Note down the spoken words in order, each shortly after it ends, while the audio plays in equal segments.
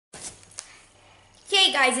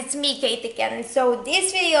Hey guys, it's me Kate again. So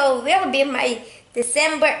this video will be my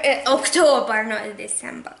October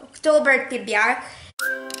TBR.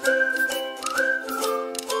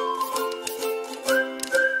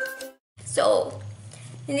 So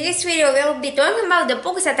in this video we'll be talking about the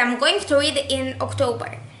books that I'm going to read in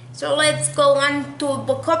October. So let's go on to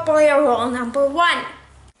Bookopoly role number 1.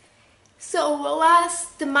 So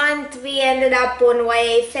last month we ended up on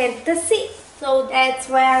YA fantasy, so that's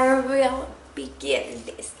where we'll begin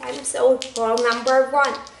this time. So role number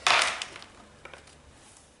 1,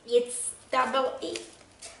 it's double 8.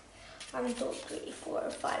 1, 2, 3, 4,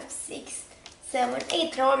 5, 6, 7,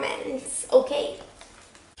 8 romance. Okay.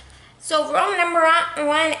 So role number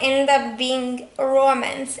 1 ended up being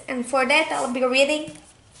romance, and for that I'll be reading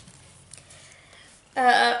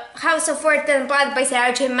House of Earth and Blood by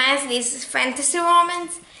Sarah J. Maas. This is fantasy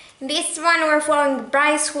romance. This one we're following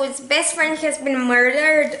Bryce, whose best friend has been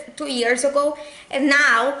murdered 2 years ago, and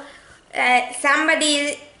now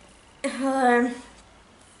somebody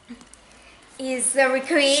is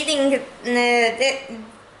recreating that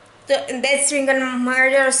string of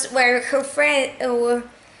murders where her friend,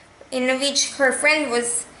 in which her friend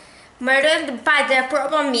was murdered, but the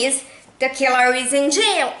problem is the killer is in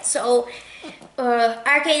jail. So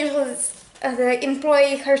Arcade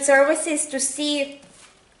employ her services to see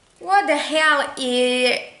what the hell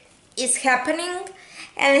is happening,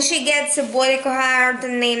 and she gets a bodyguard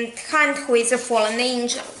named Hunt, who is a fallen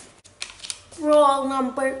angel. Role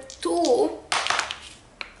number 2.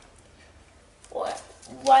 1,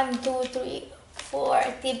 2, 3, 4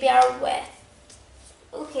 TBR wet.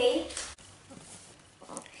 Okay.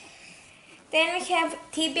 Then we have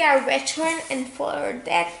TBR veteran, and for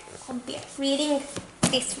that I'll be reading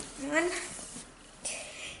this one.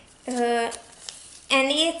 And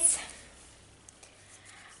it's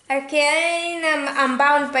Arcane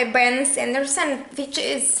Unbound by Brandon Sanderson, which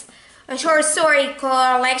is a short story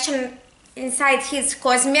collection inside his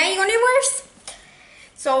Cosmia universe.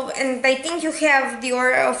 So, and I think you have the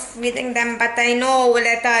order of reading them, but I know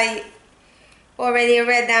that I already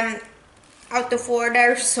read them out of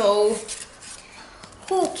order, so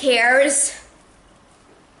who cares?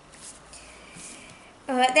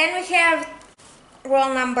 Then we have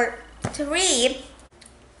role number 3.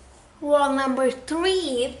 Role number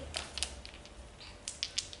 3.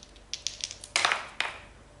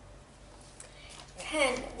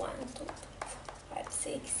 10, 1, 2, 5,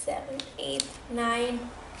 6, 7, 8, 9,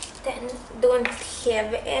 10. Don't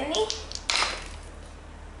have any.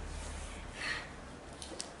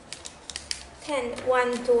 10,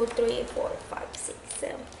 1, 2, 3, 4, 5, 6,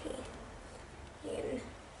 7, 8,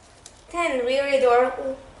 10. Really your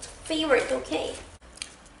favorite, okay.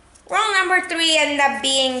 Role number 3 ended up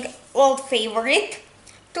being old favorite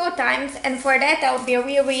 2 times, and for that I'll be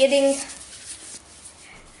rereading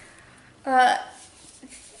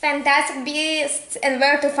Fantastic Beasts and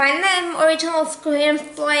Where to Find Them original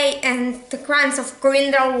screenplay and The Crimes of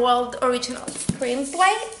Grindelwald original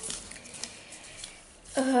screenplay.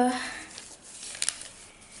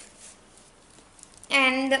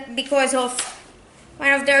 And because of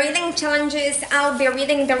one of the reading challenges, I'll be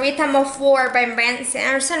reading The Rhythm of War by Brandon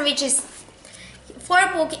Sanderson, which is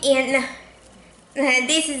 4th book in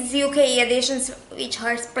this is UK editions, which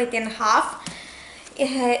are split in half.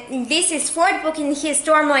 This is 4th book in his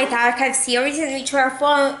Stormlight Archive series, in which we are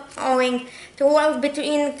following the world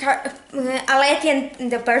between Aleti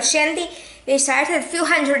and the Parshendi. They started a few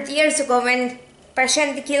hundred years ago when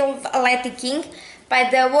Parshendi killed Aleti king, but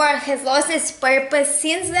the war has lost its purpose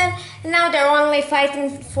since then, and now they're only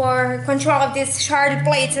fighting for control of these shard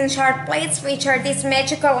plates, which are these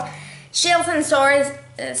magical shields and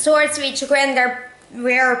swords which grant their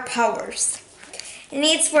rare powers. And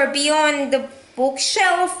it's for Beyond the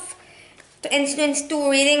Bookshelf 2022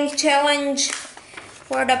 reading challenge.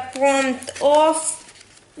 For the prompt of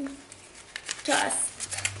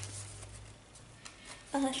just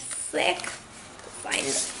a sec to find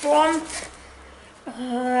the prompt.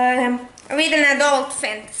 Read an adult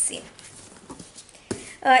fantasy.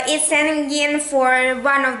 It's standing in for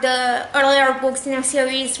one of the earlier books in a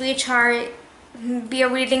series which are be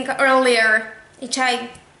reading earlier. By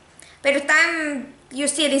the time you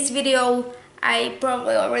see this video, I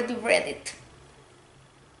probably already read it.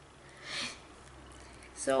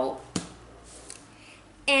 So,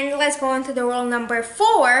 and let's go on to the role number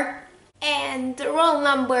 4. And role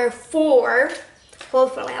number 4,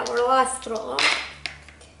 hopefully our last role.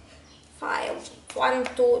 5, 1,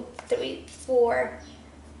 2, 3, 4,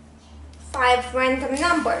 5 random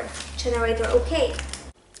number generator. Okay.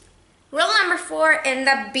 Rule number 4 ended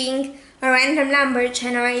up being a random number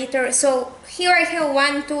generator. So here I have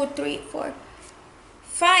 1, 2, 3, 4,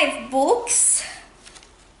 5 books.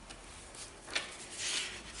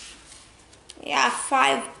 Yeah,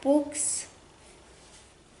 5 books.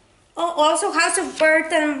 Oh, also House of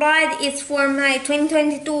Birth and Blood is for my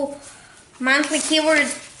 2022 monthly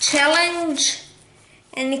keyword challenge,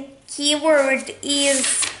 and the keyword is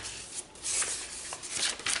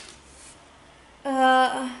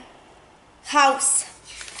house.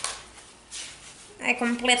 I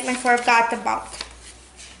completely forgot about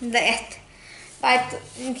that. But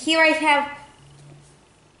here I have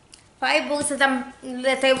 5 books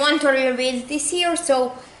that I want to read this year,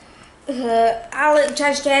 so I'll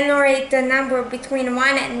just generate the number between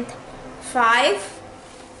 1 and 5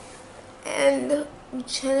 and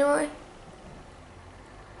generate.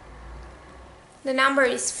 The number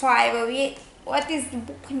is 5. What is the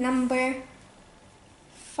book number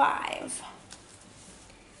 5?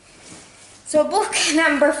 So book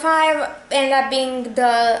number 5 ended up being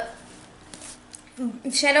the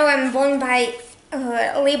Shadow and Bone by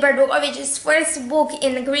Liber Dugovich's first book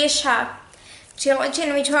in Grisha trilogy,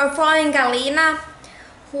 in which we're following Alina,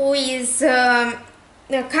 who is a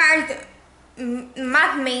card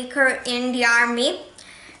map maker in the army,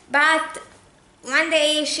 but one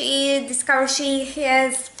day she discovers she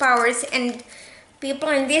has powers, and people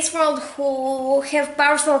in this world who have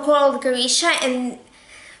powers are called Grisha, and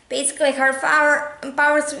basically her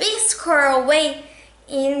powers whisk her away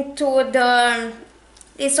into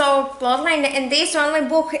this old plotline, and this only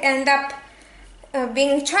book ended up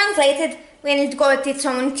being translated when it got its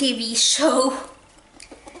own TV show.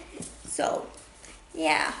 So,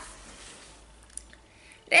 yeah.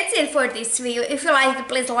 That's it for this video. If you liked it,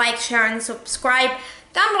 please like, share and subscribe.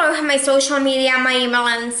 Down below I have my social media, my email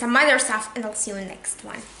and some other stuff, and I'll see you in the next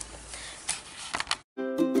one.